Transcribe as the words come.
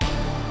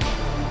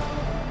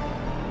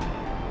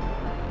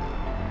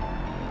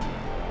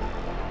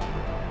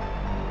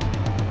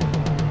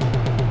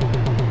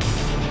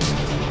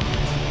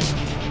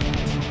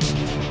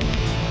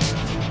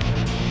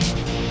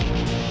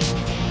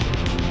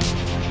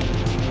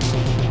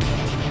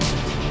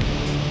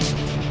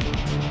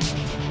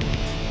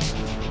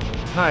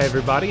Hi,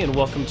 everybody, and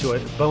welcome to a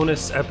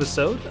bonus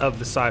episode of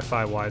the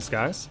Sci-Fi Wise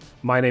Guys.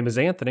 My name is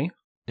Anthony.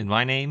 And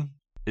my name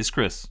is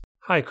Chris.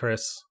 Hi,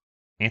 Chris.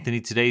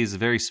 Anthony, today is a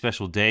very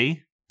special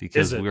day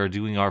because we are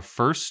doing our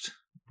first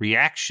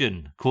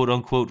reaction,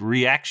 quote-unquote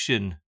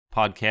reaction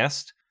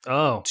podcast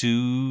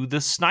to the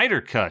Snyder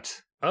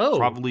Cut. Oh.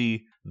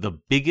 Probably the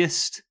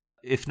biggest,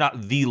 if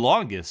not the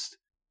longest,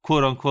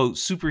 quote-unquote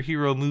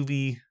superhero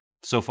movie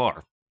so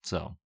far.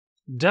 So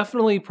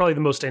definitely probably the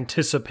most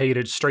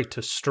anticipated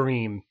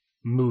straight-to-stream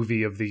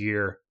movie of the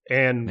year.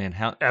 And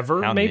how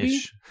maybe?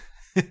 Niche.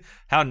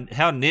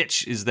 how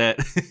niche is that?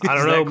 I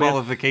don't know,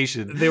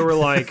 qualification. Man. They were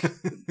like,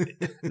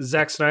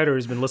 Zack Snyder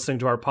has been listening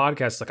to our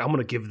podcast. Like, I'm going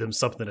to give them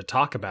something to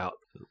talk about.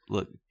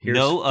 Look, here's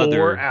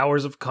 4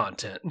 hours of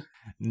content.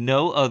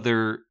 No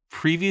other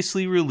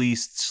previously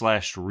released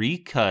 /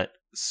 recut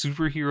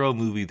superhero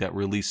movie that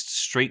released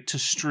straight to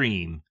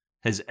stream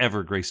has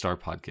ever graced our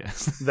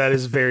podcast. That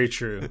is very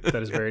true.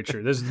 That is very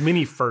true. There's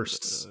many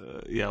firsts.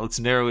 Yeah, let's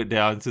narrow it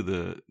down to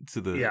the.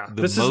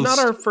 This is not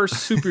our first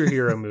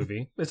superhero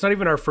movie. It's not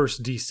even our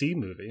first DC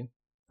movie.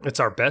 It's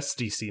our best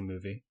DC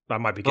movie. I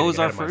might be getting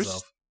ahead of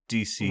myself. First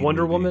DC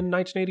Wonder movie? Woman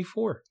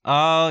 1984.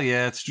 Oh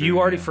yeah, it's true. You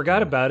already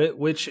forgot about it,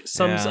 which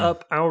sums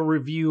up our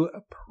review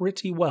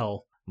pretty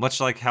well. Much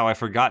like how I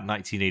forgot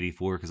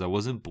 1984 because I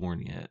wasn't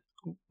born yet.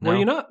 Were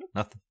you not?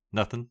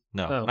 Nothing.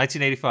 No. Oh.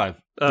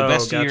 1985. The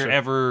best year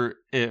ever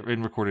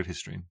in recorded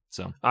history.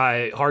 So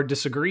I hard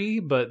disagree,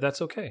 but that's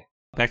okay.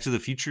 Back to the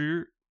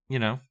Future,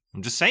 I'm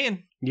just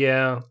saying.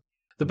 Yeah.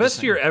 The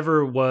best year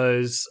ever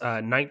was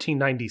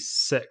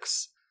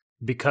 1996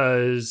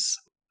 because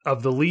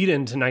of the lead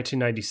into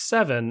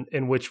 1997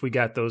 in which we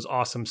got those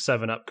awesome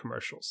 7-Up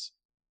commercials.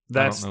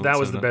 That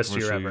was the best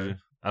year ever.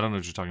 I don't know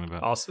what you're talking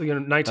about. Also,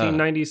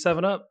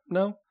 1997 Up?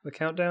 No? The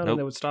countdown? Nope. And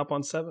they would stop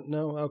on 7?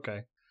 No?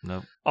 Okay.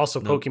 Nope.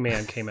 Also,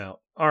 Pokemon came out.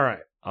 All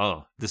right.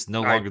 Oh, this is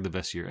no longer the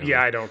best year ever.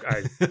 Yeah,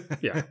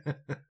 yeah.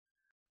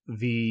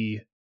 The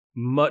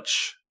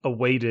much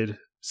awaited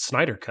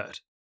Snyder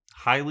Cut.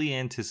 Highly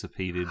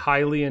anticipated.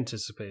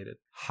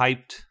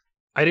 Hyped.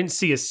 I didn't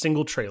see a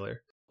single trailer.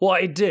 Well,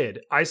 I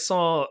did. I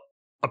saw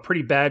a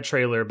pretty bad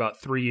trailer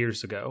about 3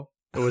 years ago.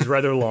 It was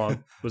rather long.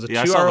 It was a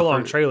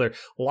 2-hour-long trailer.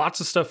 Lots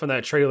of stuff in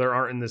that trailer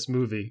aren't in this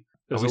movie.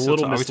 It was a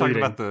little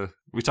misleading. Are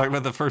we talking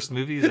about the first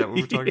movie? Is that what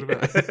we're talking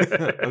about?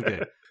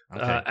 Okay.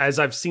 As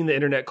I've seen the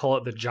internet call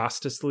it the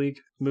Justice League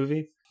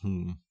movie,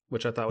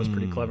 which I thought was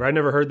pretty clever. I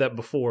never heard that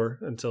before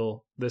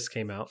until this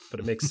came out, but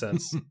it makes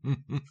sense.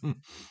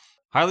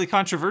 Highly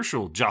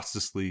controversial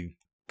Justice League.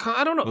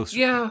 I don't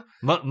know.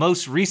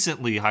 Most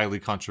recently highly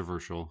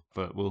controversial,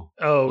 but we'll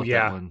We'll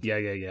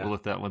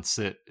let that one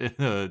sit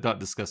and not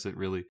discuss it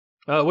really.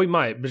 We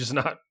might, but just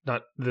not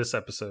this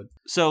episode.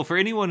 So for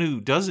anyone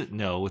who doesn't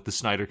know what the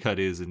Snyder Cut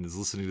is and is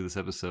listening to this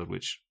episode,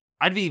 which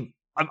I'm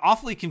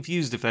awfully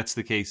confused if that's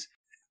the case.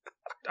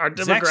 Our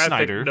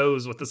demographic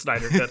knows what the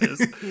Snyder Cut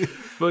is.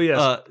 But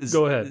yes,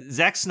 go ahead.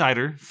 Zack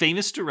Snyder,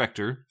 famous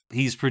director.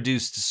 He's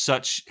produced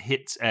such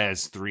hits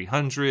as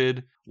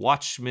 300,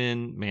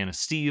 Watchmen, Man of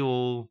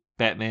Steel,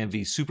 Batman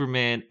v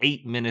Superman,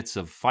 8 minutes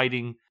of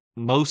fighting,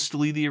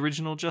 mostly the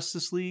original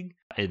Justice League,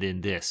 and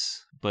then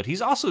this. But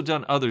he's also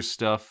done other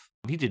stuff.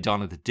 He did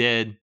Dawn of the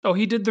Dead. Oh,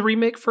 he did the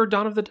remake for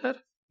Dawn of the Dead?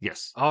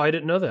 Yes. Oh, I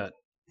didn't know that.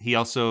 He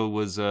also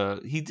was,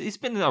 he's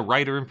been a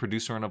writer and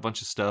producer on a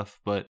bunch of stuff,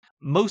 but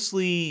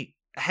mostly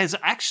has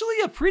actually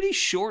a pretty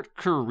short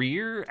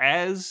career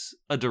as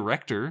a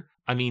director.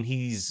 I mean,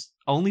 he's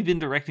only been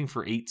directing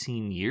for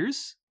 18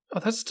 years. Oh,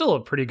 that's still a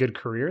pretty good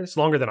career. It's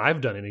longer than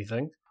I've done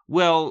anything.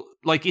 Well,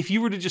 like if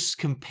you were to just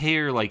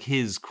compare like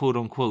his quote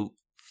unquote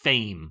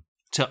fame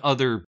to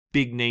other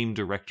big name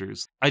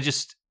directors,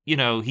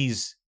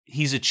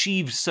 he's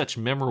achieved such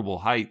memorable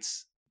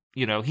heights.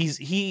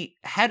 He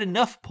had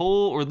enough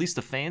pull, or at least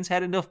the fans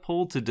had enough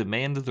pull to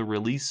demand the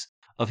release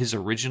of his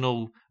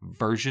original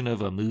version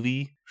of a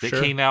movie that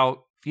came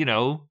out,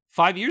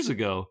 5 years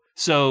ago.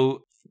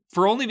 So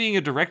for only being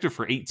a director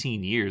for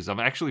 18 years, I'm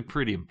actually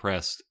pretty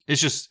impressed.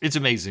 It's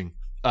amazing.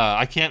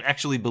 I can't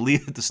actually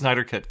believe that the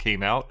Snyder Cut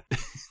came out.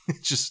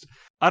 It's just,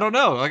 I don't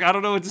know. Like, I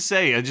don't know what to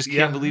say. I just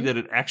can't believe that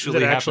it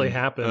actually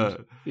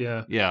happened.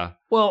 Yeah.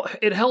 Well,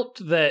 it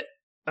helped that,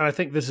 and I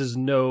think this is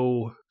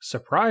no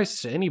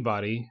surprise to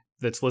anybody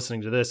that's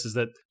listening to this, is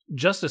that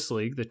Justice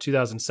League, the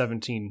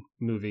 2017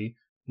 movie,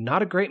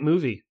 not a great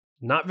movie.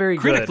 Not very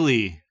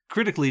good.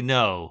 Critically,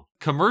 no.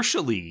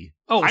 Commercially,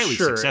 highly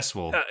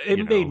successful.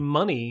 It made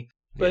money,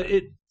 but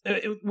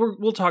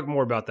we'll talk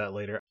more about that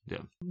later. Yeah.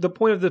 The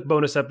point of the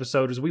bonus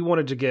episode is we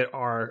wanted to get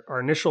our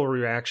initial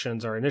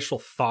reactions, our initial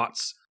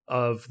thoughts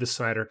of the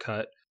Snyder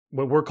Cut.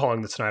 What we're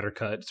calling the Snyder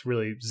Cut. It's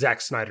really Zack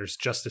Snyder's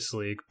Justice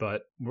League,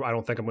 but I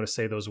don't think I'm going to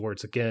say those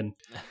words again.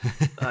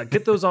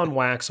 Get those on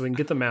wax so we can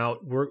get them out.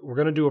 We're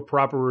going to do a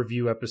proper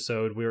review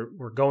episode.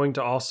 We're going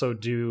to also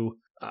do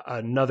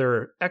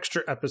another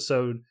extra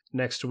episode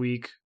next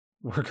week.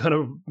 We're going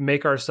to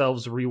make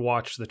ourselves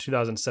rewatch the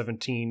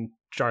 2017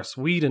 Joss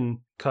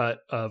Whedon cut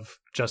of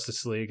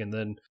Justice League, and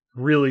then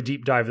really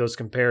deep dive those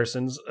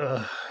comparisons.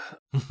 I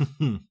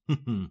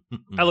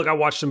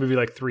watched the movie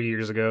like 3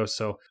 years ago,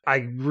 so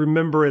I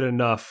remember it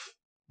enough.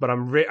 But I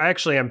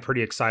actually am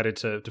pretty excited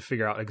to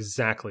figure out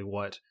exactly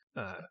what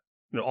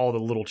all the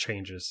little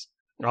changes.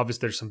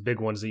 Obviously, there's some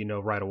big ones that you know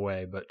right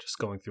away, but just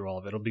going through all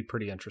of it, it'll be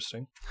pretty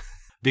interesting.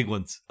 Big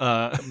ones.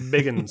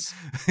 Big ones.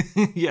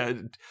 Yeah,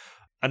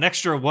 an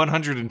extra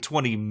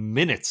 120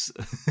 minutes.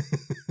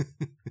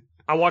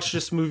 I watched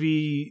this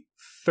movie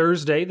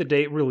Thursday, the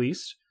day it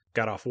released.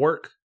 Got off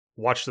work,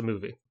 watched the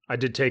movie. I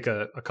did take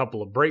a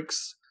couple of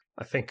breaks.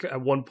 I think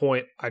at one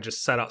point I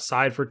just sat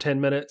outside for 10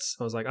 minutes.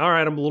 I was like, all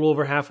right, I'm a little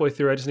over halfway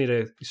through. I just need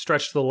to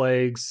stretch the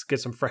legs, get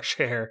some fresh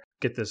air,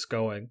 get this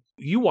going.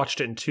 You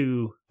watched it in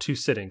two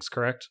sittings,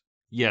 correct?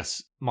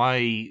 Yes.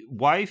 My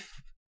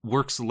wife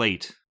works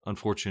late,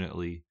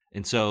 unfortunately.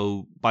 And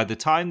so by the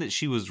time that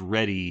she was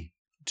ready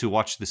to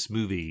watch this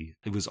movie,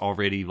 it was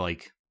already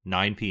like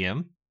 9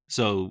 p.m.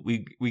 So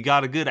we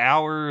got a good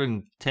hour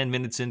and 10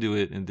 minutes into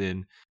it. And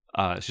then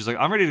she's like,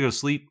 I'm ready to go to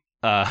sleep.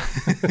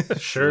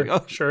 Sure,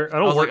 like, oh. Sure. I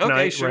don't work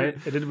night, sure. right?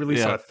 It did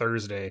release on a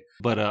Thursday.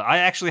 But I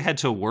actually had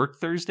to work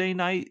Thursday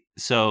night,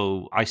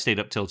 so I stayed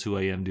up till 2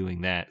 a.m.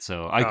 doing that.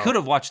 So I could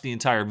have watched the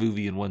entire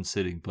movie in one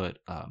sitting, but...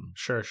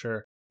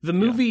 Sure. The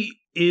movie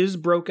is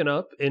broken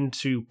up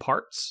into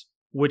parts,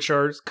 which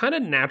are kind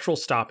of natural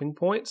stopping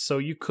points. So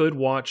you could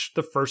watch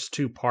the first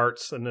two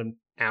parts in an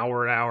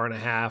hour and a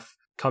half,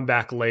 come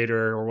back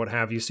later or what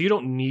have you. So you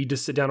don't need to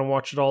sit down and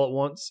watch it all at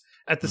once.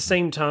 At the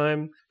same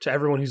time, to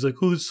everyone who's like,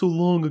 oh, it's so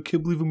long, I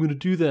can't believe I'm going to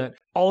do that.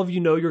 All of you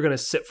know you're going to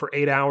sit for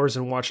 8 hours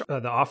and watch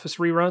The Office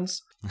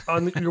reruns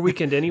on your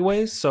weekend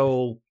anyway,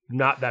 so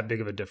not that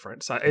big of a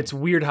difference. It's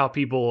weird how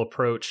people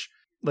approach,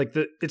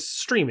 it's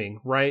streaming,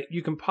 right?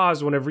 You can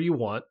pause whenever you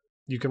want.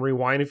 You can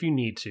rewind if you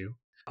need to.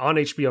 On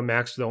HBO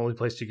Max, the only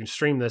place you can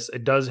stream this,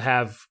 it does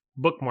have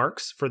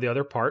bookmarks for the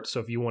other parts, so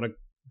if you want to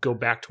go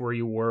back to where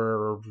you were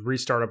or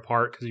restart a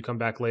part because you come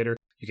back later,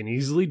 you can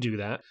easily do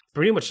that.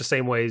 Pretty much the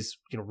same way as,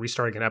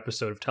 restarting an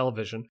episode of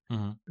television.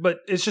 Mm-hmm. But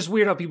it's just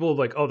weird how people are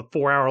like, oh, the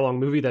 4-hour-long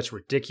movie, that's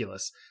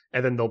ridiculous.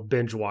 And then they'll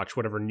binge watch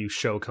whatever new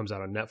show comes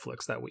out on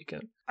Netflix that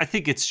weekend. I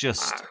think it's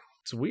just...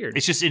 it's weird.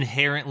 It's just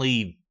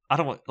inherently, I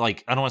don't want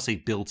to say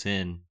built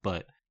in,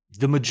 but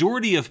the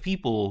majority of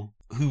people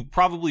who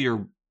probably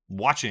are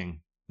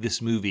watching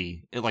this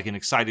movie, and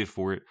excited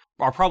for it,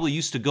 are probably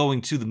used to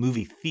going to the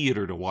movie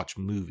theater to watch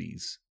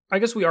movies. I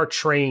guess we are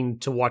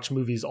trained to watch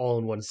movies all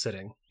in one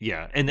sitting.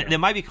 Yeah, and it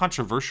might be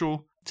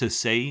controversial to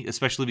say,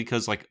 especially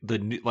because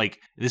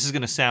this is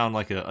going to sound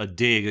like a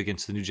dig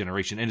against the new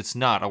generation, and it's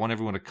not. I want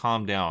everyone to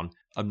calm down.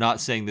 I'm not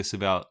saying this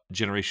about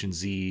Generation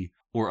Z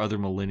or other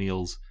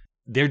millennials.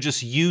 They're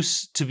just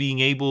used to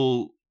being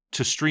able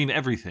to stream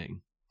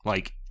everything.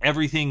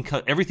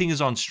 Everything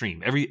is on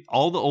stream.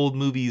 All the old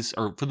movies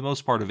are for the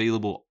most part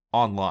available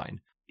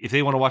online. If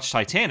they want to watch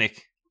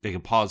Titanic, they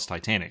can pause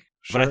Titanic.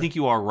 Sure. But I think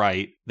you are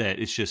right that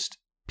it's just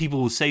people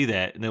will say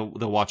that and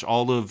they'll watch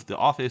all of The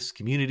Office,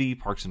 Community,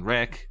 Parks and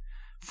Rec,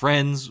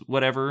 Friends,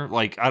 whatever.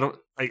 I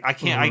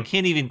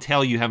can't even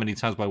tell you how many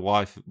times my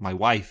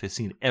wife has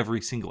seen every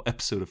single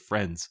episode of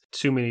Friends.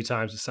 Too many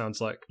times, it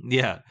sounds like.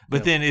 Yeah,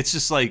 but then it's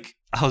just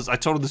I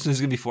told her this was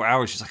gonna be 4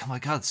 hours. She's like, "Oh my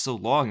god, it's so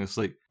long." It's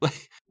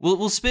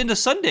we'll spend a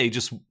Sunday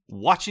just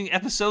watching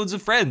episodes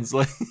of Friends,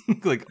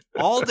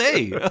 all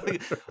day.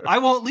 I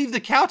won't leave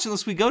the couch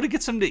unless we go to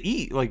get something to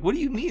eat. What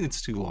do you mean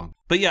it's too long?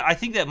 But yeah, I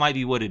think that might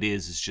be what it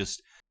is. It's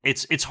just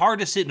it's hard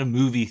to sit in a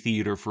movie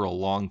theater for a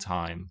long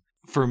time.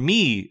 For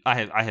me, I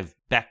have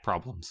back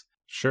problems.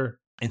 Sure.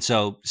 And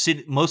so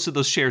most of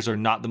those chairs are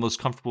not the most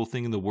comfortable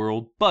thing in the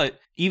world. But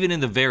even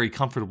in the very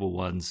comfortable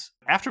ones,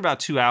 after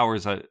about 2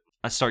 hours, I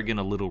start getting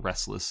a little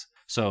restless.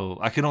 So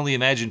I can only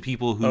imagine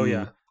people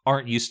who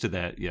aren't used to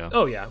that. Yeah.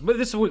 Oh, yeah. But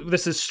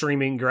this is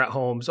streaming. You're at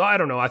home. So I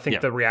don't know. I think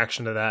the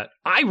reaction to that,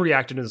 I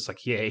reacted to this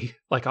yay.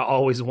 I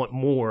always want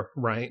more,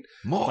 right?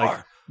 More.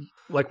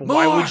 More.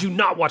 Why would you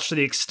not watch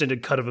the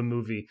extended cut of a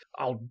movie?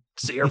 I'll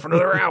sit here for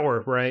another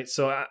hour, right?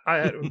 So I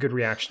had a good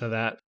reaction to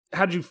that.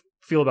 How did you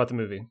feel about the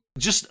movie?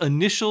 Just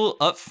initial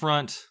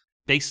upfront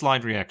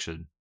baseline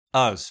reaction. It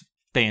was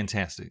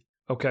fantastic.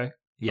 Okay.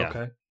 Yeah.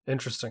 Okay.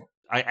 Interesting.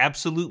 I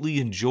absolutely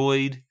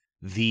enjoyed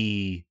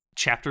the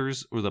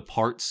chapters or the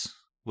parts,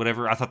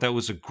 whatever. I thought that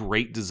was a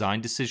great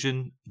design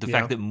decision. The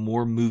fact that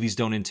more movies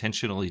don't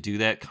intentionally do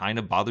that kind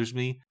of bothers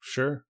me.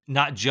 Sure.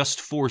 Not just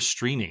for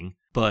streaming,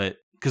 but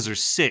because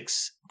there's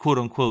 6 quote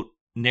unquote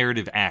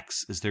narrative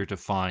acts as they're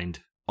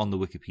defined on the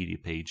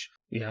Wikipedia page.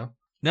 Yeah.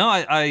 No,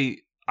 I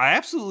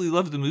absolutely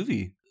love the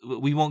movie.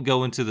 We won't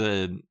go into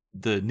the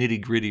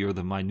nitty gritty or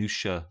the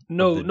minutia.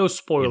 No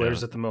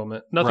spoilers at the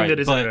moment. Nothing that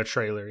isn't in a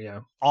trailer.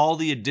 Yeah. All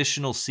the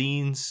additional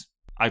scenes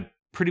I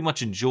pretty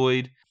much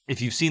enjoyed. If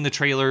you've seen the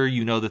trailer,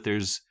 you know that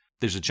there's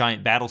a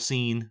giant battle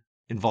scene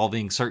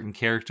involving certain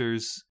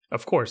characters.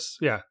 Of course.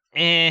 Yeah.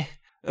 It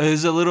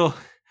was a little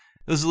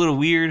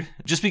weird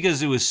just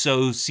because it was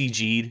so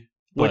CG'd.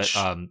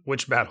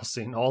 Which battle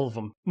scene? All of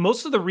them.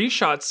 Most of the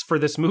reshots for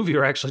this movie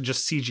are actually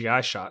just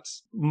CGI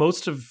shots.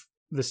 Most of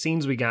the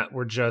scenes we got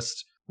were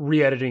just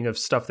re-editing of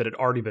stuff that had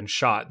already been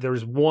shot.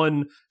 There's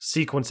one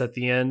sequence at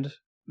the end,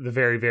 the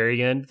very,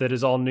 very end, that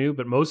is all new,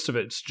 but most of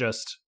it's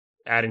just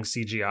adding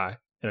CGI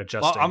and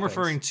adjusting I'm things.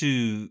 referring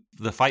to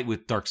the fight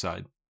with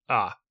Darkseid.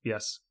 Ah,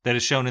 yes. That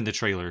is shown in the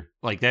trailer.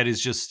 Like, that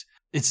is just...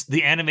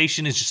 the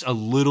animation is just a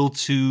little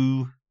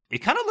too... It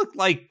kind of looked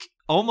like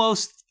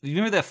almost... You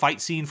remember that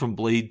fight scene from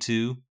Blade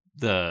 2?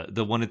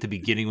 The one at the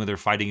beginning when they're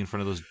fighting in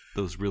front of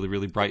those really,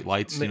 really bright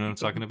lights. You know what I'm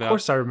talking about? Of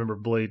course I remember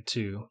Blade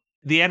 2.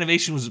 The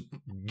animation was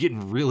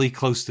getting really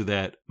close to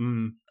that.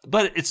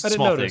 But it's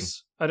small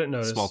things. I didn't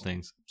notice. Small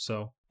things.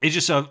 So it's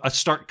just a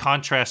stark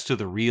contrast to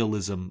the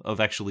realism of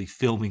actually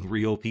filming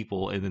real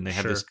people, and then they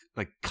have this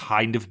like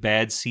kind of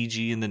bad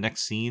CG in the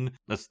next scene.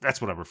 That's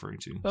what I'm referring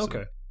to.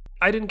 Okay. So.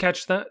 I didn't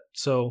catch that.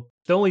 So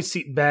the only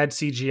bad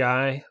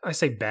CGI, I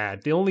say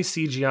bad, the only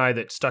CGI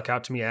that stuck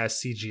out to me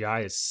as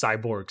CGI is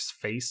Cyborg's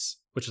face,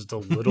 which is a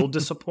little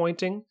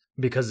disappointing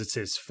because it's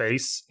his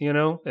face, you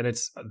know, and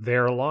it's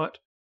there a lot.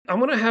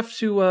 I'm gonna have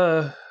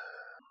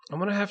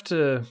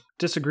to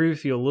disagree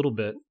with you a little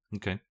bit.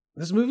 Okay.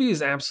 This movie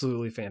is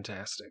absolutely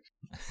fantastic.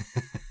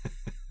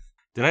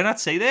 Did I not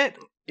say that?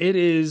 It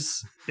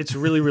is. It's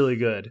really, really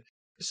good.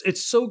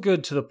 It's so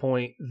good to the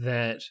point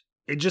that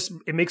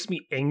it makes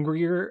me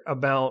angrier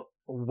about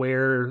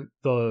where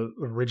the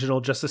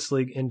original Justice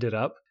League ended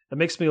up. It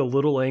makes me a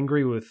little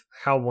angry with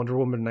how Wonder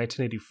Woman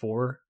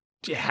 1984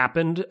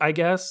 happened, I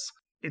guess.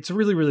 It's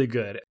really, really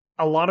good.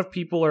 A lot of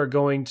people are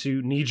going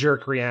to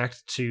knee-jerk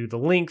react to the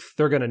length.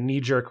 They're going to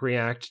knee-jerk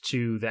react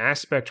to the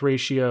aspect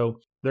ratio.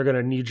 They're going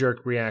to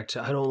knee-jerk react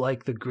to, I don't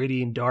like the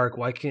gritty and dark.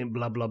 Why can't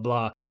blah, blah,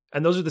 blah.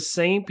 And those are the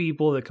same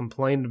people that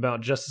complained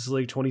about Justice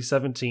League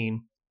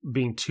 2017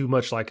 being too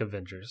much like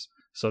Avengers.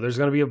 So there's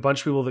going to be a bunch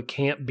of people that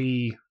can't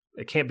be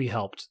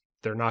helped.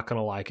 They're not going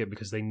to like it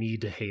because they need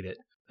to hate it.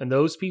 And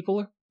those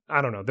people,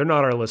 I don't know, they're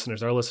not our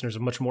listeners. Our listeners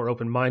are much more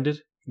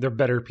open-minded. They're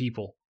better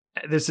people.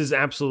 This is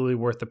absolutely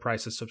worth the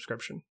price of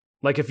subscription.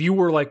 Like if you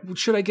were like,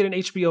 should I get an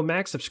HBO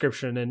Max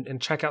subscription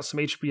and check out some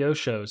HBO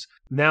shows?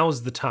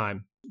 Now's the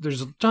time.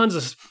 There's tons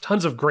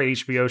of great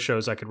HBO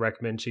shows I could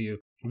recommend to you.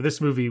 But this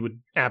movie would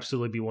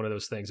absolutely be one of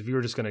those things if you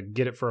were just going to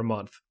get it for a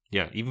month.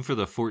 Yeah, even for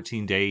the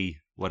 14-day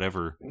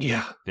whatever.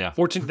 Yeah.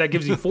 14. That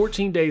gives you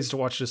 14 days to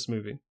watch this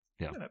movie.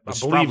 Yeah. I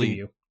believe in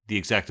you. The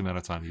exact amount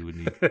of time you would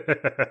need.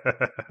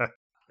 Are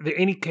there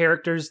any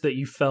characters that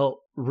you felt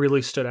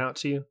really stood out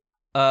to you?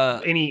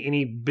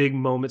 Any big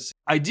moments?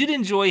 I did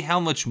enjoy how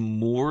much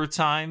more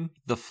time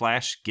the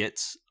Flash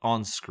gets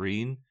on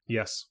screen.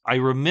 Yes. I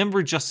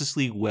remember Justice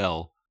League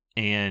well,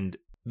 and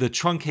the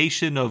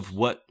truncation of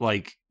what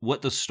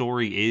the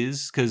story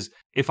is, because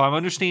if I'm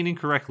understanding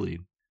correctly,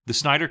 the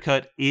Snyder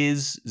Cut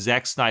is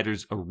Zack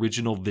Snyder's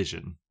original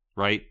vision,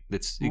 right?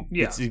 This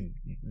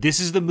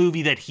is the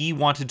movie that he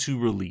wanted to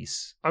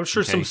release. I'm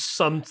sure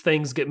some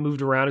things get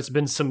moved around. It's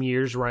been some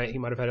years, right? He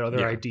might have had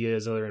other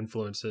ideas, other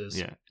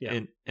influences. Yeah.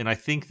 And I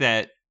think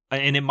that,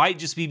 and it might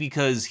just be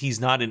because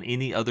he's not in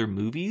any other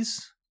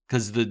movies,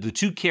 because the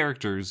two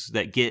characters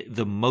that get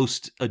the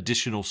most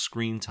additional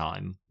screen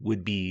time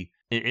would be,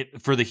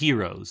 for the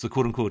heroes, the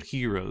quote-unquote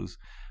heroes,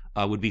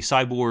 would be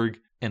Cyborg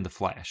and the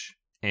Flash.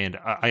 And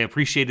I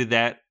appreciated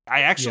that.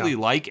 I actually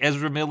like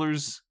Ezra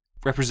Miller's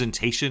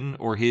representation,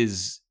 or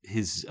his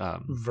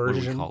version. What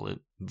do we call it?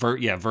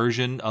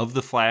 Version of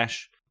the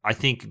Flash. I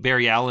think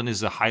Barry Allen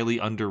is a highly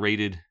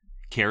underrated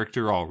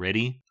character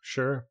already.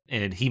 Sure.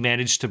 And he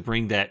managed to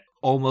bring that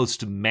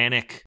almost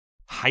manic,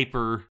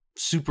 hyper,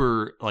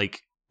 super, like,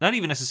 not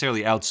even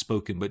necessarily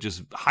outspoken, but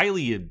just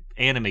highly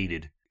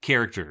animated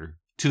character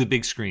to the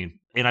big screen.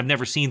 And I've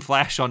never seen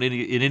Flash in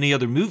any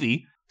other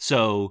movie.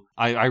 So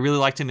I really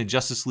liked him in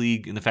Justice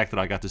League, and the fact that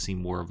I got to see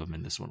more of him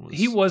in this one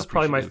was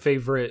probably my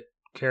favorite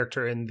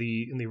character in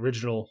the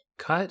original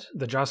cut,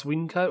 the Joss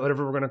Whedon cut,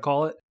 whatever we're going to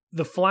call it.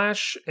 The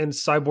Flash and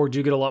Cyborg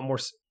do get a lot more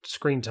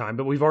screen time,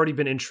 but we've already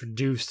been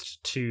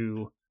introduced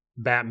to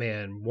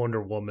Batman,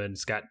 Wonder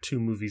Woman's got 2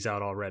 movies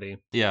out already.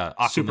 Yeah,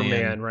 Aquaman,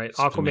 Superman, right?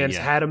 Aquaman's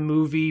had a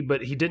movie,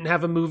 but he didn't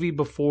have a movie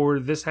before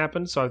this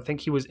happened, so I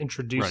think he was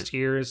introduced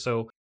here.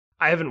 So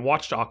I haven't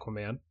watched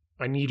Aquaman.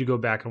 I need to go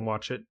back and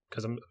watch it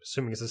because I'm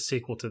assuming it's a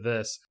sequel to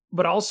this.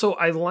 But also,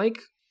 I like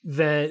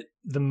that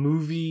the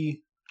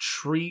movie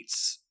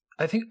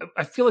I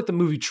feel like the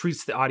movie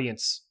treats the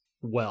audience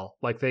well.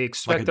 Like they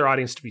expect their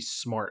audience to be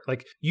smart.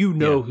 Like who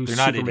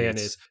Superman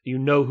is. You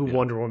know who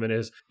Wonder Woman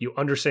is. You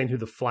understand who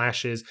the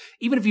Flash is.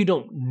 Even if you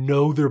don't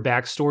know their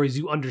backstories,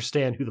 you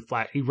understand who the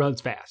Flash. He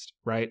runs fast,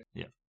 right?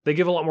 Yeah. They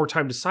give a lot more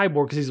time to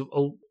Cyborg because he's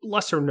a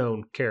lesser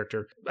known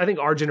character. I think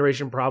our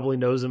generation probably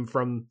knows him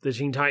from the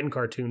Teen Titan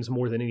cartoons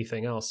more than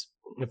anything else,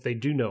 if they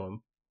do know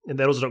him. And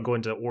those don't go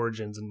into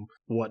origins and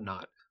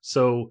whatnot.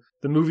 So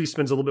the movie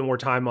spends a little bit more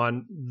time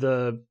on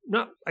the,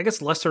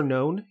 lesser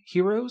known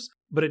heroes,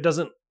 but it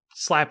doesn't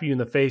slap you in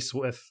the face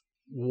with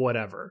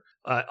whatever.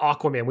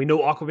 Aquaman, we know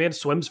Aquaman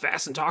swims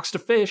fast and talks to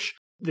fish.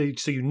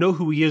 So you know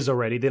who he is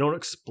already. They don't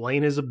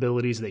explain his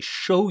abilities. They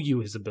show you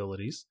his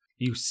abilities.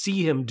 You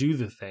see him do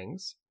the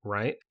things,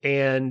 right?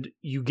 And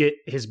you get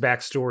his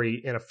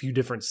backstory in a few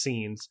different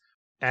scenes.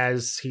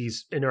 as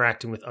he's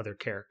interacting with other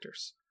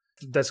characters.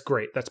 That's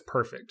great. That's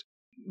perfect.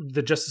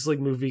 The Justice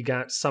League movie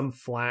got some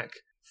flack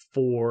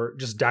for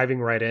just diving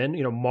right in.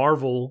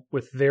 Marvel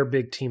with their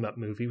big team up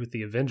movie with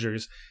the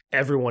Avengers,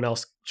 everyone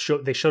else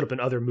showed up in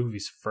other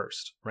movies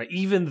first, right?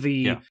 Even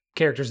the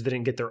characters that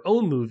didn't get their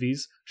own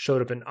movies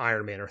showed up in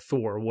Iron Man or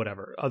Thor or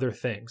whatever, other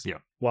things. Yeah.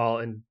 While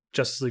in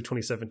Justice League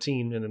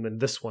 2017 and then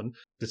this one,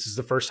 this is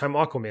the first time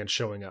Aquaman's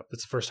showing up.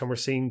 It's the first time we're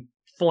seeing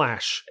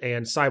Flash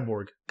and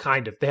Cyborg,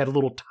 kind of. They had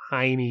little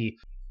tiny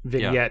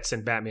vignettes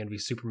in Batman v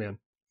Superman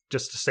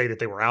just to say that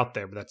they were out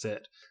there, but that's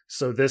it.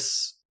 So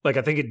this, I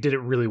think it did it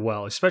really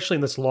well, especially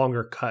in this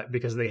longer cut,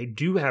 because they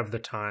do have the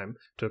time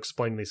to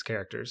explain these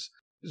characters'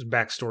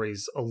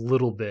 backstories a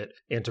little bit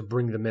and to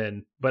bring them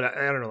in. But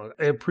I don't know.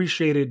 I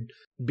appreciated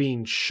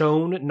being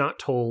shown, not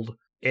told,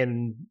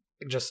 and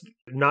just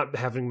not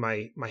having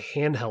my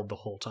hand held the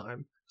whole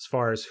time as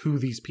far as who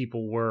these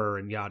people were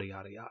and yada,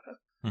 yada, yada.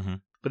 Mm-hmm.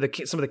 But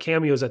some of the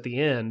cameos at the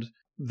end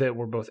that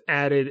were both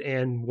added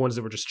and ones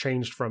that were just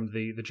changed from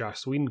the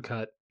Joss Whedon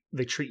cut,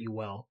 they treat you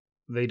well.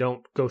 They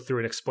don't go through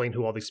and explain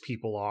who all these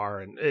people are,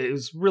 and it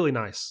was really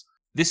nice.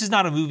 This is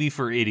not a movie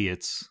for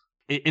idiots.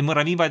 And what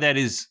I mean by that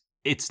is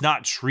it's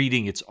not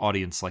treating its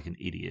audience like an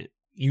idiot.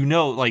 You're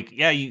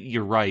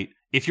right.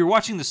 If you're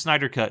watching the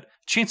Snyder Cut,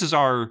 chances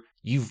are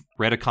you've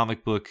read a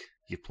comic book,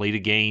 you've played a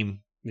game,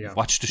 you've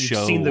watched a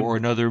show or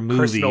another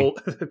movie.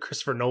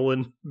 Christopher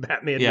Nolan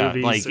Batman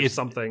movies or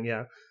something,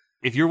 yeah.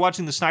 If you're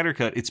watching the Snyder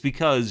Cut, it's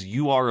because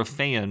you are a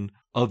fan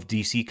of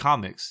DC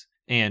Comics.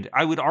 And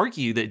I would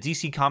argue that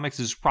DC Comics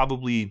is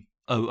probably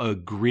a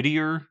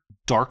grittier,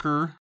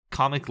 darker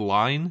comic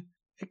line.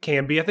 It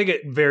can be. I think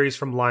it varies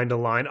from line to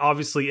line.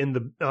 Obviously, in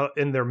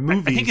their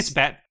movies,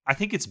 I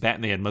think it's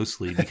Batman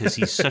mostly because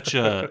he's such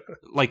a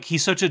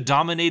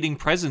dominating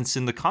presence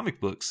in the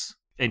comic books,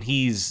 and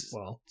he's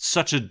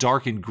such a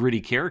dark and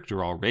gritty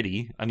character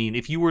already. I mean,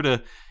 if you were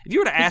to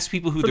ask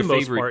people who their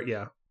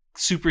favorite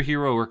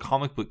superhero or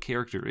comic book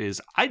character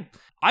is,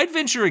 I'd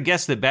venture a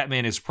guess that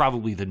Batman is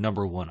probably the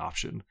number one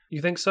option.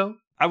 You think so?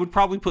 I would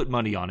probably put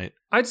money on it.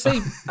 I'd say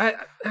I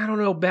don't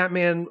know,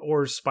 Batman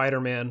or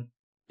Spider-Man.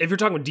 If you're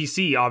talking with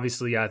DC,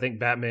 obviously, I think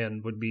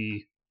Batman would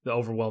be the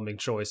overwhelming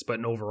choice, but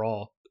in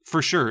overall.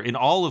 For sure, in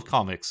all of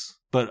comics.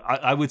 But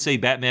I would say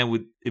Batman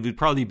would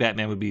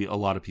be a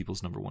lot of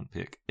people's number one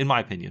pick, in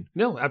my opinion.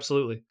 No,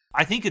 absolutely.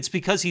 I think it's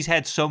because he's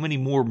had so many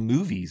more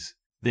movies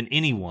than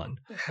anyone.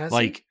 Has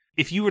he?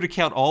 If you were to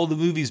count all the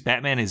movies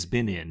Batman has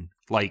been in,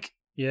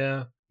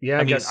 Yeah,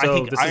 I guess so. I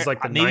think this is the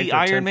maybe 9th or 10th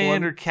Iron Man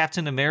one? or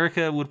Captain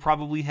America would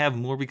probably have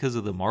more because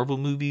of the Marvel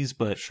movies,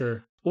 but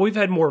sure. Well, we've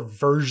had more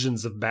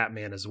versions of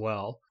Batman as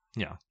well.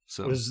 Yeah,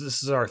 so this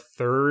is our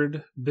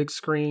third big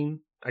screen.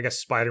 I guess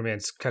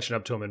Spider-Man's catching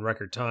up to him in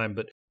record time,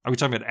 but are we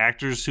talking about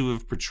actors who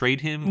have portrayed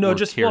him? No, or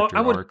just character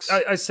arcs?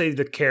 I say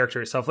the character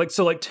itself. Like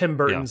Tim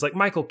Burton's, like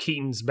Michael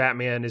Keaton's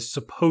Batman is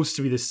supposed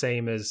to be the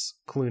same as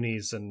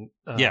Clooney's and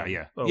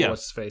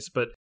what's his face,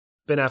 but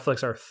Ben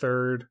Affleck's our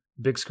third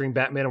big screen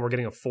Batman, and we're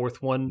getting a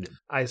fourth one,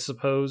 I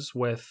suppose,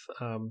 with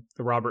the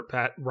Robert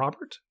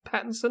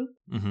Pattinson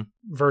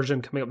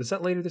version coming up. Is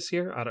that later this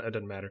year? It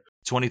doesn't matter.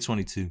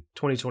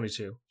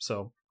 2022.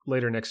 So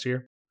later next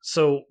year.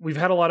 So we've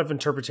had a lot of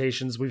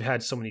interpretations. We've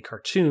had so many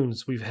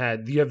cartoons. You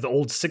have the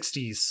old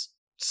 60s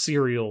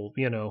serial,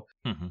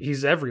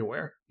 he's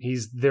everywhere.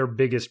 He's their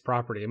biggest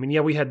property. I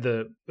mean, we had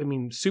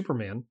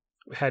Superman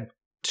had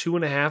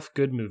 2.5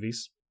 good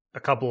movies, a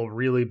couple of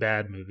really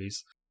bad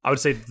movies. I would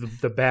say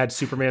the bad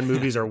Superman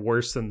movies are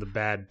worse than the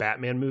bad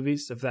Batman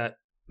movies, if that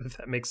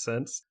makes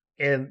sense.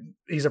 And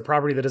he's a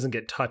property that doesn't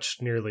get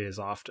touched nearly as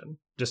often,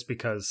 just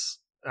because,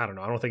 I don't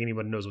know, I don't think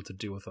anyone knows what to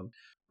do with them.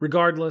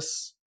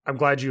 Regardless, I'm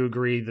glad you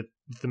agree that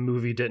the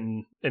movie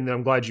didn't, and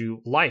I'm glad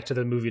you liked that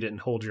the movie didn't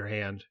hold your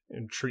hand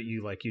and treat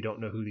you like you don't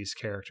know who these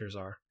characters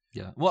are.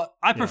 Yeah. Well,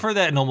 I prefer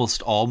that in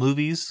almost all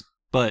movies,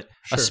 but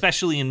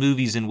especially in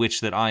movies in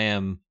which that I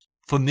am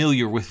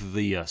familiar with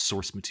the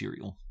source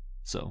material.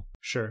 So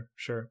Sure.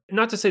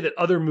 Not to say that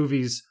other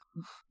movies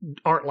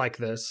aren't like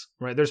this,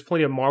 right? There's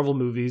plenty of Marvel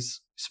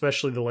movies,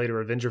 especially the later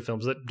Avenger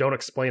films, that don't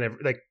explain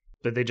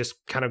that they just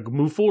kind of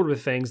move forward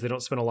with things. They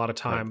don't spend a lot of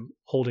time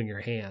holding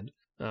your hand.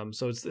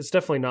 So it's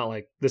definitely not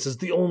like this is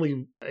the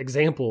only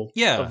example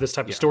of this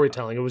type of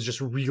storytelling. It was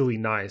just really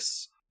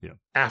nice. Yeah.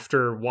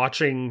 After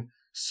watching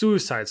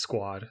Suicide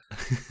Squad,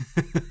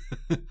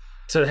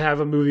 to have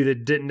a movie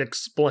that didn't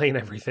explain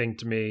everything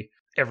to me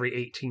every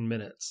 18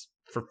 minutes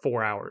for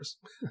 4 hours.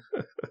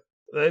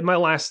 My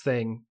last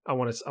thing I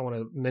want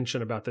to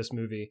mention about this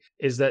movie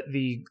is that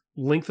the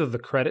length of the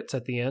credits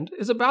at the end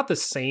is about the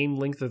same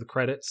length of the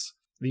credits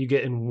that you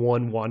get in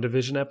one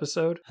WandaVision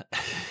episode.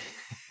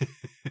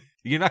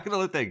 You're not going to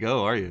let that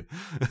go, are you?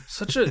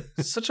 Such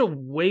a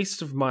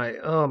waste of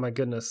oh my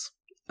goodness.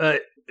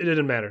 It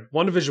didn't matter.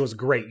 WandaVision was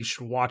great. You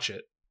should watch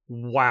it.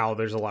 Wow,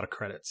 there's a lot of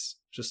credits.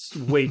 Just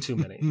way too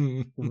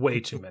many.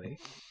 Way too many.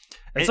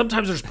 And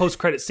sometimes there's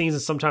post-credit scenes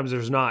and sometimes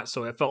there's not.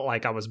 So it felt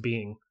like I was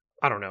being,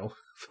 I don't know,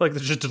 I feel like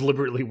they're just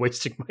deliberately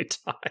wasting my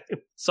time.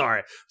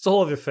 Sorry. It's a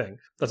whole other thing.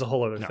 That's a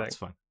whole other thing.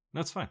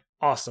 That's fine.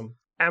 Awesome.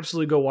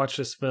 absolutely go watch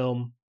this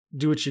film.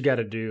 Do what you got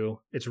to do.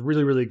 It's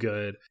really, really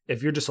good.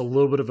 If you're just a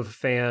little bit of a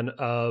fan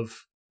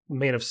of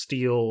Man of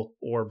Steel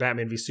or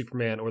Batman v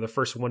Superman or the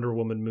first Wonder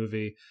Woman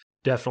movie,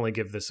 definitely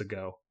give this a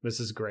go. This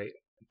is great.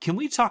 Can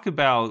we talk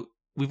about,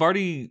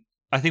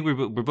 I think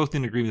we're both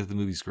in agreement that the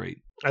movie's great.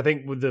 I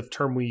think the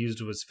term we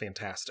used was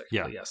fantastic.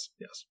 Yeah. Yes.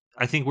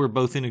 I think we're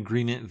both in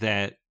agreement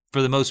that,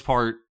 for the most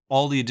part,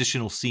 all the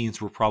additional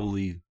scenes were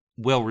probably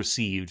well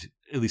received,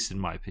 at least in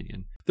my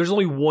opinion. There's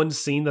only one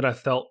scene that I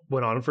felt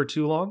went on for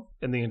too long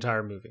in the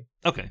entire movie.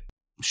 Okay.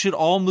 Should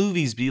all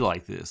movies be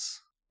like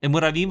this? And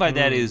what I mean by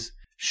that is,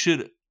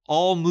 should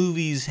all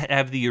movies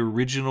have the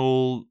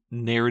original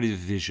narrative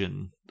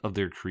vision of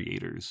their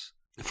creators,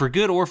 for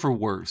good or for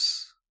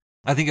worse?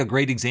 I think a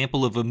great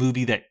example of a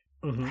movie that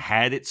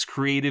had its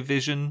creative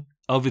vision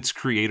of its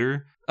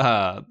creator,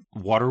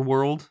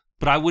 Waterworld,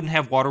 but I wouldn't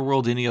have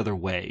Waterworld any other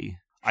way.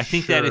 I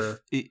think that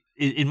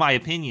in my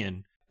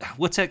opinion,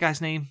 what's that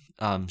guy's name?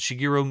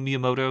 Shigeru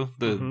Miyamoto,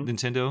 the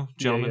Nintendo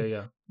gentleman.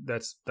 Yeah.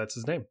 That's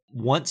his name.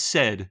 Once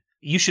said,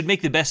 you should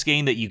make the best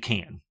game that you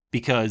can,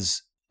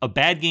 because a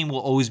bad game will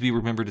always be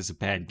remembered as a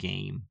bad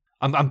game.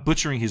 I'm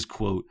butchering his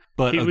quote,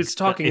 but he was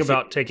talking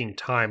about taking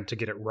time to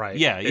get it right.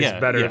 It's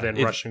better than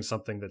rushing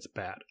something that's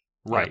bad.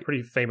 Right.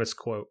 Pretty famous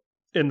quote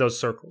in those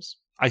circles.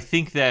 I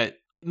think that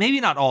maybe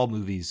not all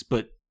movies,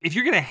 but if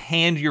you're going to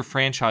hand your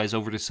franchise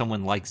over to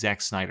someone like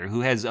Zack Snyder,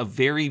 who has a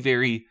very,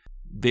 very,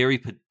 very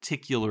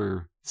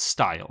particular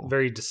style,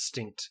 very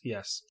distinct,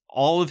 yes.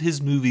 All of his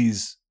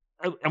movies,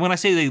 and when I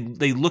say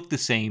they look the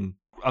same,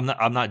 I'm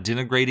not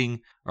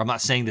denigrating, or I'm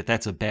not saying that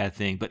that's a bad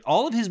thing, but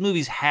all of his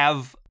movies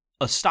have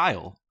a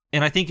style.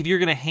 And I think if you're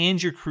going to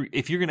hand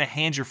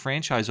your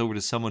franchise over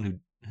to someone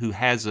who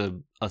has a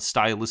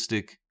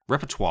stylistic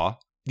repertoire,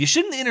 you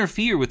shouldn't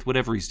interfere with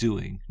whatever he's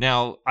doing.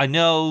 Now, I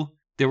know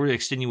there were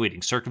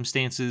extenuating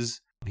circumstances.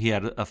 He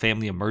had a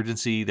family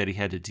emergency that he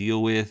had to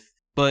deal with,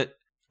 but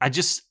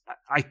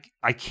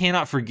I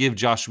cannot forgive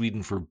Joss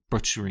Whedon for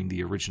butchering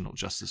the original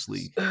Justice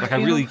League. Like,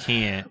 I really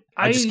can't.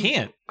 I just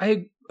can't.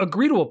 I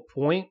agree to a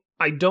point.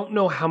 I don't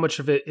know how much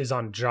of it is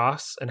on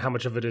Joss and how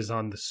much of it is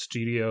on the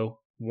studio,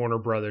 Warner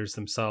Brothers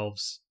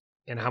themselves,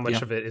 and how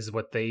much of it is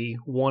what they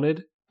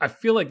wanted. I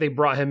feel like they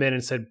brought him in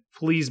and said,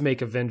 please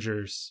make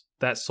Avengers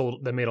that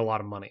made a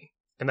lot of money.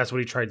 And that's what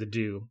he tried to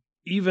do.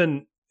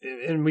 Even,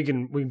 and we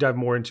can dive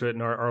more into it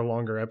in our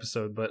longer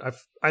episode, but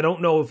I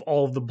don't know if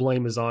all of the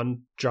blame is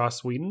on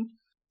Joss Whedon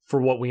for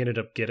what we ended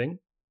up getting,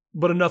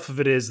 but enough of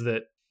it is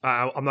that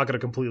I'm not going to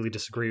completely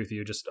disagree with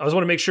you. I just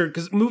want to make sure,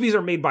 because movies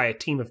are made by a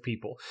team of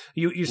people.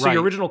 So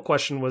your original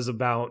question was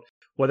about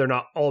whether or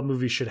not all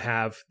movies should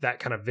have that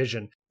kind of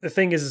vision. The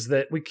thing is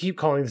that we keep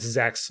calling this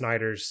Zack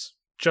Snyder's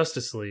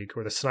Justice League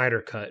or the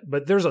Snyder Cut,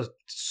 but there's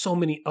so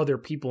many other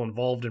people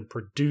involved in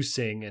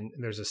producing, and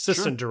there's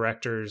assistant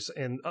directors,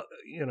 and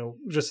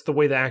just the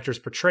way the actors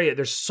portray it.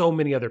 There's so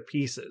many other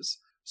pieces.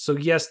 So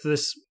yes,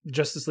 this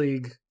Justice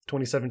League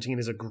 2017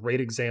 is a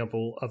great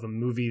example of a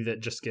movie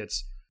that just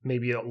gets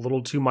maybe a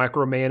little too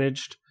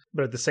micromanaged,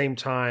 but at the same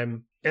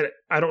time, and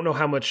I don't know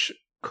how much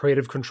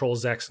creative control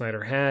Zack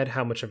Snyder had,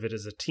 how much of it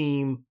is a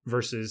team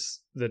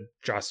versus the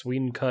Joss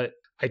Whedon cut.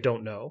 I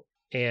don't know.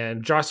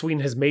 And Joss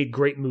Whedon has made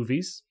great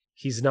movies.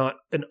 He's not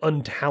an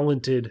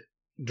untalented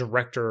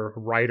director,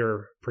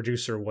 writer,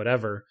 producer,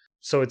 whatever.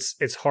 So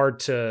it's hard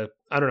to,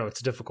 I don't know,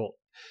 it's difficult.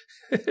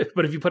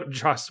 But if you put up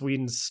Joss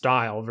Whedon's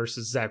style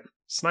versus Zack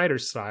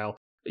Snyder's style,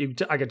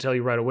 I can tell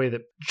you right away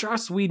that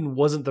Joss Whedon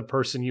wasn't the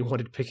person you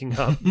wanted picking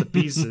up the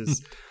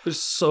pieces. They're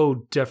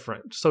so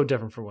different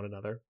from one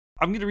another.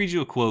 I'm going to read you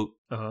a quote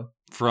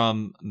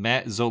from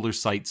Matt Zoller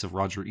Seitz of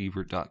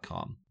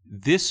RogerEbert.com.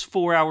 This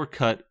 4-hour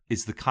cut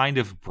is the kind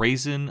of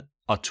brazen,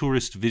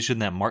 auteurist vision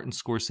that Martin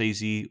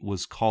Scorsese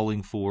was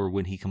calling for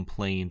when he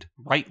complained,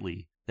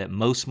 rightly, that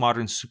most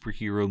modern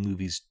superhero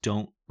movies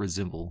don't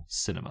resemble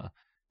cinema.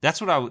 That's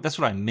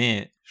what I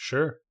meant.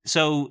 Sure.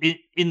 So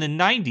in the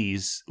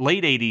 90s,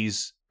 late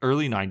 80s,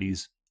 early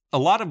 90s, a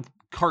lot of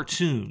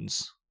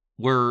cartoons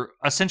were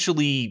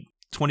essentially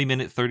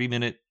 20-minute,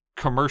 30-minute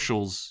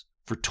commercials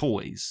for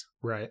toys.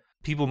 Right.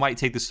 People might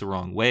take this the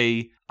wrong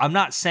way. I'm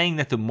not saying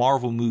that the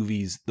Marvel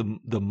movies,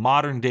 the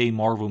modern day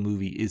Marvel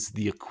movie is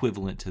the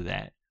equivalent to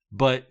that,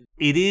 but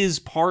it is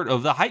part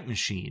of the hype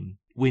machine.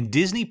 When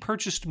Disney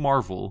purchased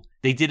Marvel,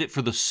 they did it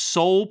for the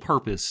sole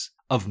purpose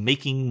of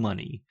making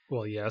money.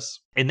 Well, yes.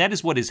 And that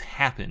is what has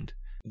happened.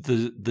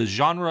 The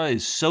genre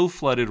is so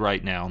flooded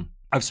right now.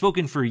 I've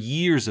spoken for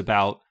years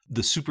about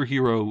the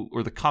superhero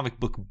or the comic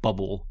book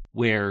bubble,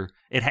 where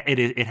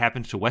it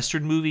happened to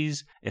Western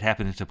movies, it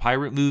happened to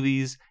pirate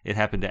movies, it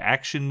happened to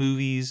action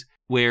movies,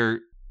 where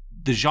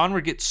the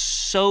genre gets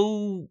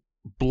so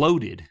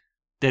bloated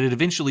that it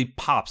eventually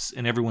pops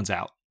and everyone's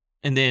out.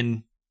 And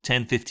then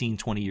 10, 15,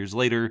 20 years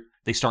later,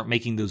 they start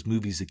making those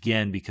movies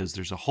again because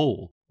there's a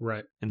hole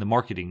in the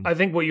marketing. I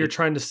think what you're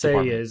trying to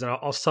say is, and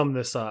I'll sum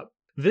this up,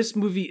 this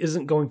movie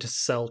isn't going to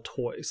sell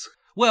toys.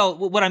 Well,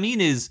 what I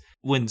mean is,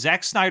 when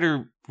Zack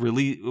Snyder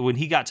when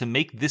he got to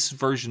make this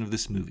version of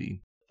this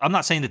movie, I'm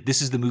not saying that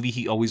this is the movie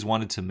he always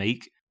wanted to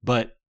make,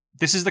 but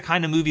this is the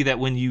kind of movie that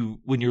when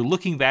you're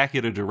looking back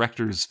at a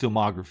director's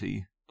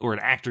filmography or an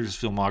actor's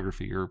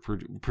filmography or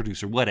a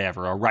producer,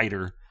 whatever, a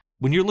writer,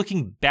 when you're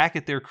looking back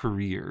at their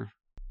career,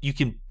 you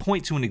can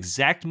point to an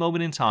exact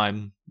moment in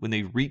time when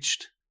they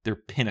reached their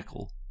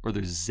pinnacle or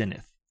their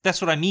zenith.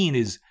 That's what I mean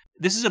is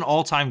this is an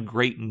all-time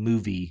great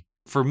movie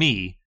for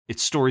me.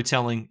 Its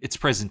storytelling, its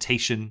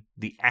presentation,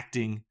 the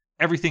acting,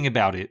 everything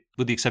about it,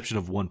 with the exception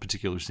of one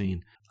particular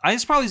scene.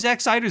 It's probably Zack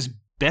Snyder's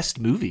best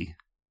movie,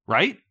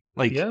 right?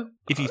 Like, yeah,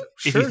 if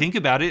you think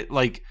about it,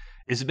 like,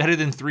 is it better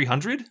than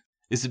 300?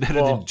 Is it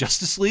better than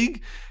Justice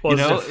League? Well, I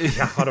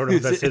don't know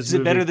if that's his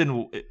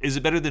movie. Is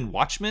it better than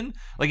Watchmen?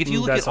 Like, if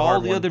you look at all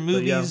the other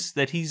movies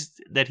that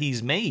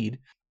he's made,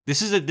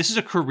 this is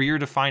a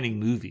career-defining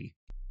movie.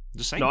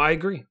 Just saying. No, I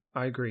agree.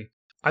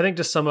 I think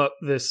to sum up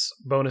this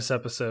bonus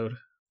episode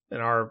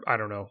and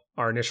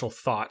our initial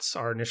thoughts,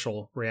 our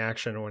initial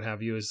reaction, or what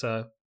have you, is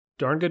a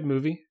darn good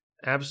movie.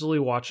 Absolutely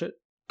watch it.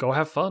 Go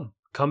have fun.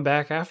 Come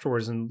back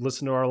afterwards and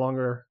listen to our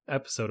longer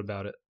episode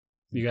about it.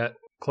 You got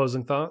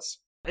closing thoughts?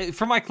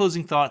 For my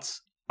closing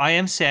thoughts, I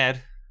am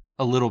sad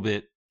a little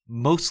bit,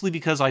 mostly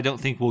because I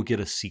don't think we'll get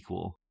a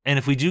sequel. And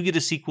if we do get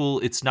a sequel,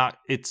 it's not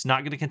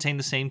going to contain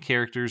the same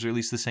characters, or at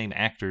least the same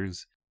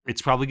actors.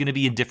 It's probably going to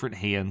be in different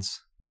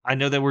hands. I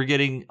know that we're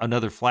getting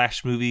another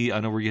Flash movie. I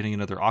know we're getting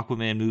another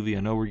Aquaman movie.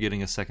 I know we're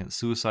getting a second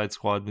Suicide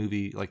Squad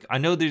movie. Like, I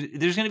know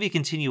there's going to be a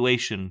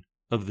continuation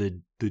of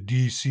the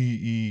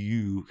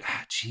DCEU.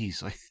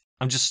 Jeez, like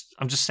I'm just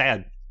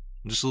sad.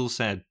 I'm just a little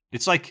sad.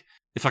 It's like,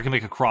 if I can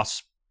make a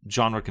cross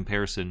genre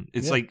comparison,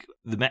 it's like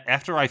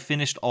after I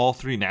finished all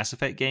 3 Mass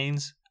Effect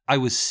games, I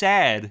was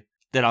sad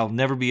that I'll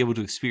never be able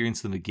to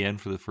experience them again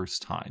for the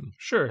first time.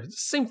 Sure. It's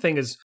the same thing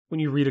as when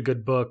you read a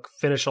good book,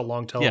 finish a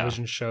long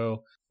television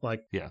show.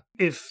 Like,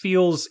 it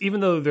feels, even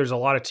though there's a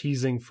lot of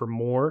teasing for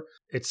more,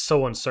 it's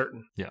so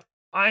uncertain. Yeah.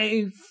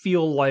 I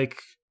feel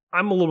like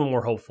I'm a little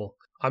more hopeful.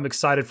 I'm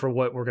excited for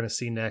what we're going to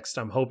see next.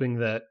 I'm hoping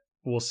that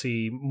we'll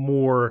see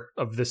more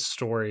of this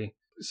story,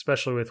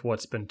 especially with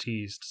what's been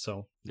teased.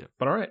 So,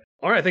 but all right.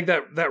 I think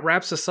that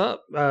wraps us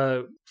up.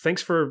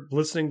 Thanks for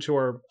listening to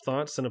our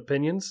thoughts and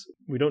opinions.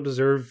 We don't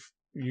deserve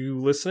you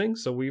listening,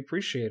 so we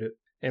appreciate it.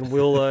 And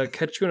we'll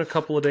catch you in a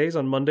couple of days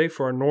on Monday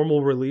for our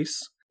normal release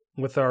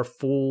with our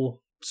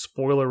full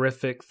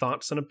spoilerific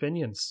thoughts and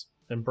opinions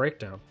and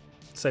breakdown.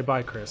 Say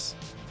bye, Chris.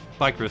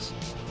 Bye, Chris.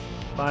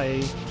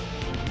 Bye.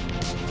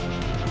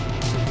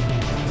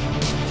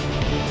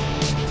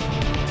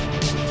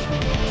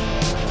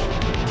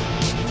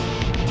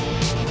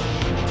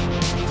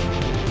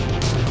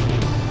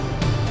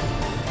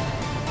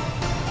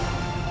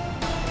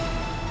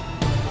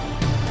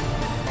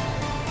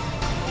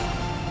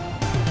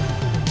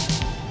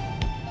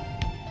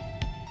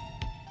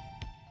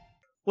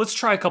 Let's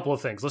try a couple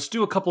of things. Let's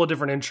do a couple of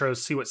different intros,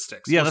 see what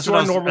sticks. Yeah, let's do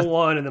our normal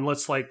one, and then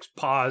let's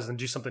pause and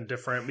do something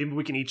different. Maybe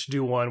we can each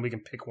do one. We can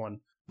pick one.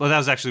 Well, that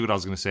was actually what I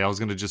was going to say. I was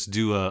going to just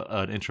do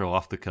an intro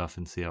off the cuff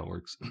and see how it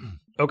works.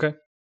 Okay.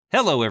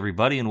 Hello,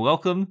 everybody, and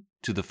welcome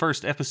to the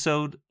first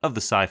episode of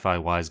the Sci-Fi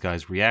Wise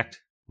Guys React.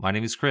 My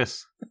name is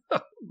Chris.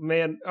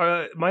 Man,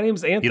 my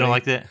name's Anthony. You don't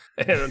like that?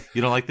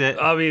 You don't like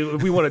that? I mean,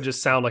 we want to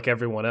just sound like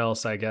everyone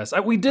else, I guess.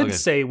 We did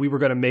say we were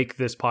going to make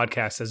this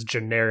podcast as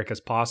generic as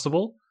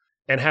possible.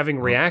 And having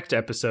React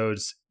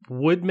episodes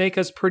would make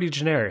us pretty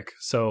generic.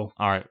 So,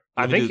 all right,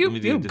 I think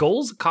you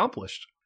goals accomplished.